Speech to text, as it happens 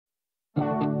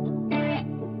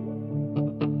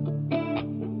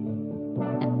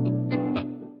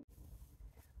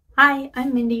Hi,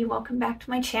 I'm Mindy. Welcome back to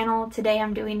my channel. Today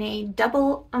I'm doing a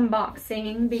double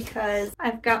unboxing because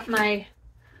I've got my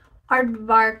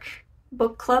Aardvark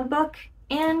book club book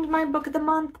and my book of the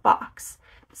month box.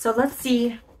 So let's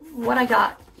see what I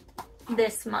got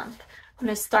this month. I'm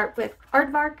going to start with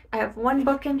Aardvark. I have one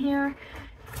book in here.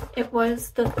 It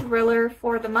was the thriller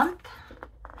for the month.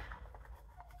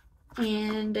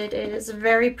 And it is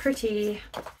very pretty.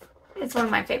 It's one of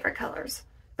my favorite colors.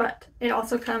 But it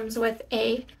also comes with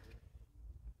a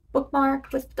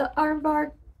bookmark with the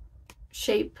Aardvark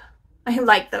shape. I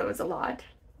like those a lot.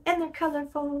 And they're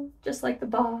colorful, just like the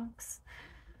box.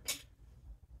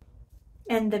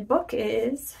 And the book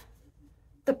is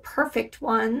The Perfect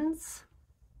Ones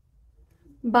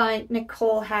by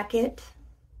Nicole Hackett.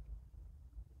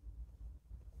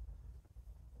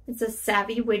 It's a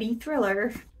savvy, witty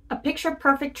thriller. A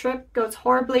picture-perfect trip goes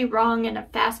horribly wrong in a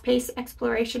fast-paced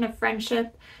exploration of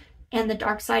friendship and the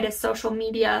dark side of social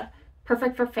media,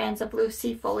 perfect for fans of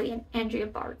Lucy Foley and Andrea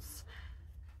Bartz.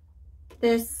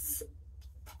 This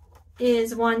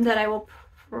is one that I will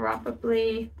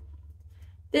probably...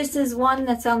 This is one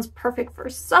that sounds perfect for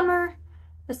summer,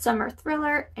 a summer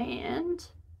thriller, and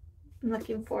I'm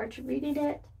looking forward to reading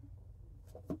it.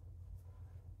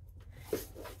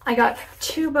 I got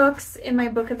 2 books in my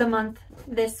book of the month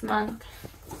this month.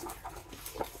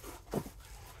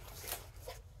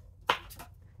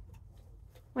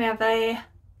 We have a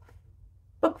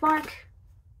bookmark.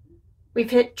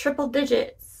 We've hit triple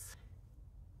digits.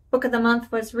 Book of the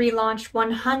month was relaunched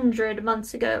 100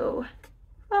 months ago.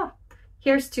 Oh,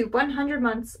 here's to 100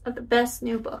 months of the best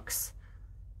new books.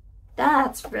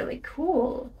 That's really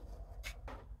cool.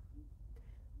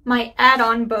 My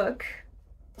add-on book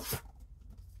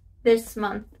this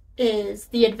month is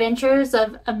The Adventures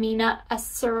of Amina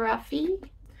Asrafi,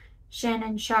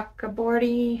 Shannon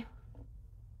Chakraborty.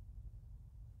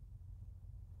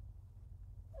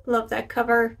 Love that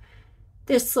cover.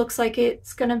 This looks like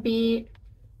it's gonna be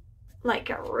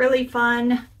like a really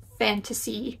fun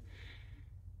fantasy,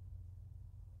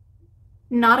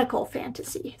 nautical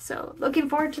fantasy. So looking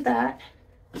forward to that.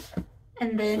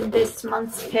 And then this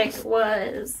month's pick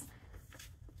was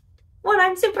what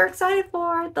I'm super excited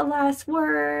for, The Last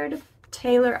Word,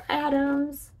 Taylor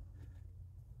Adams.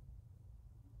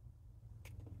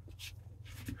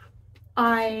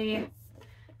 I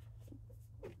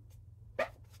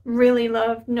really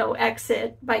love No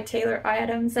Exit by Taylor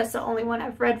Adams. That's the only one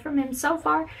I've read from him so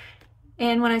far.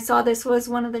 And when I saw this was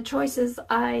one of the choices,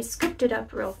 I scooped it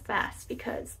up real fast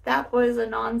because that was a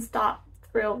non-stop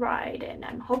thrill ride, and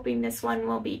I'm hoping this one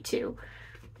will be too.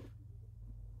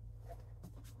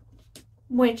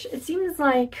 Which it seems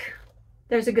like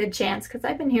there's a good chance because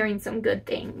I've been hearing some good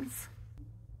things.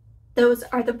 Those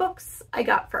are the books I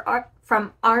got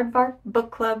from Aardvark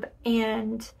Book Club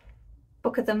and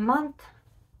Book of the Month.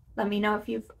 Let me know if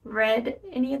you've read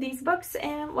any of these books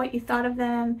and what you thought of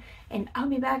them. And I'll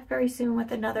be back very soon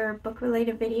with another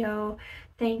book-related video.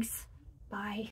 Thanks. Bye.